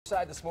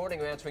Side this morning,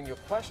 we're answering your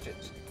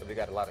questions. We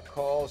got a lot of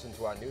calls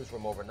into our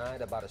newsroom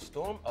overnight about a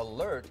storm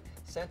alert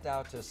sent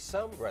out to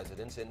some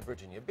residents in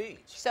Virginia Beach.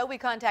 So we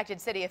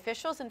contacted city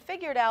officials and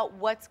figured out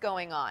what's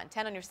going on.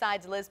 10 on your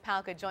side's Liz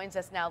Palka joins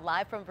us now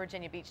live from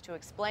Virginia Beach to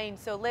explain.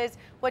 So Liz,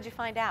 what'd you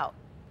find out?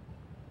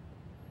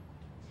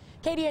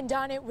 Katie and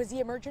Don, it was the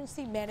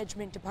emergency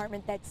management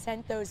department that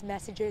sent those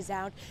messages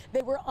out.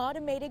 They were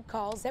automated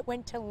calls that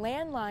went to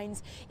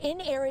landlines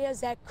in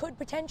areas that could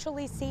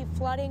potentially see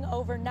flooding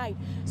overnight.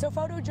 So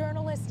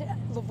photojournalist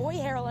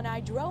Lavoy Harrell and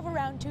I drove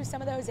around to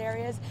some of those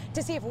areas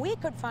to see if we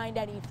could find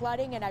any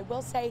flooding, and I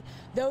will say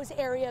those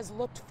areas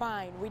looked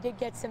fine. We did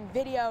get some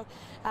video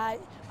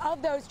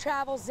of those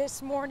travels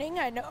this morning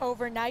and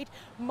overnight.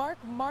 Mark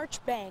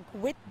Marchbank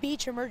with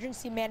Beach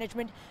Emergency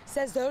Management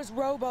says those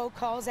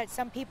robocalls that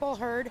some people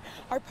heard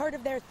are part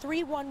of their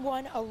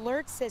 311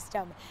 alert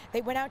system.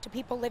 They went out to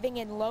people living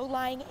in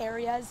low-lying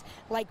areas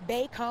like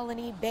Bay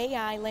Colony, Bay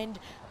Island,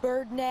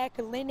 Bird Neck,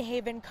 Lynn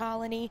Haven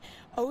Colony,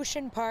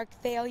 Ocean Park,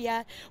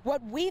 Thalia.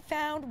 What we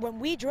found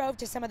when we drove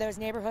to some of those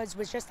neighborhoods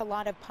was just a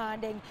lot of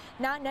ponding,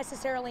 not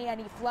necessarily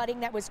any flooding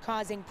that was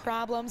causing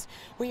problems.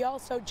 We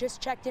also just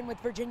checked in with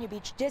Virginia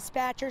Beach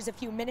dispatchers a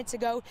few minutes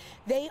ago.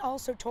 They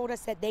also told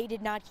us that they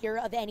did not hear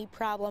of any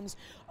problems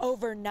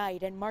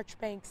overnight. And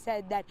Marchbank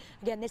said that,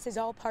 again, this is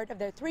all part of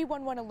their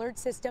 311 alert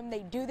system. They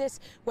do this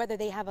whether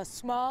they have a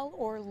small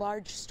or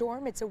large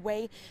storm. It's a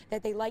way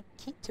that they like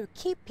to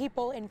keep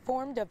people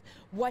informed of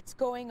what's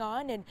going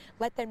on and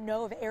let them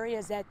know of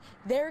areas that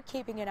they're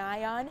keeping an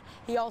eye on.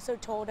 He also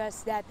told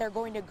us that they're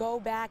going to go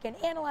back and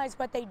analyze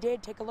what they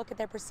did, take a look at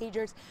their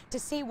procedures to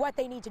see what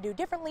they need to do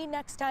differently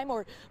next time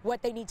or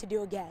what they need to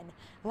do again.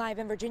 Live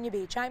in Virginia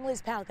Beach, I'm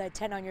Liz Palka,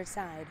 10 on your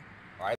side.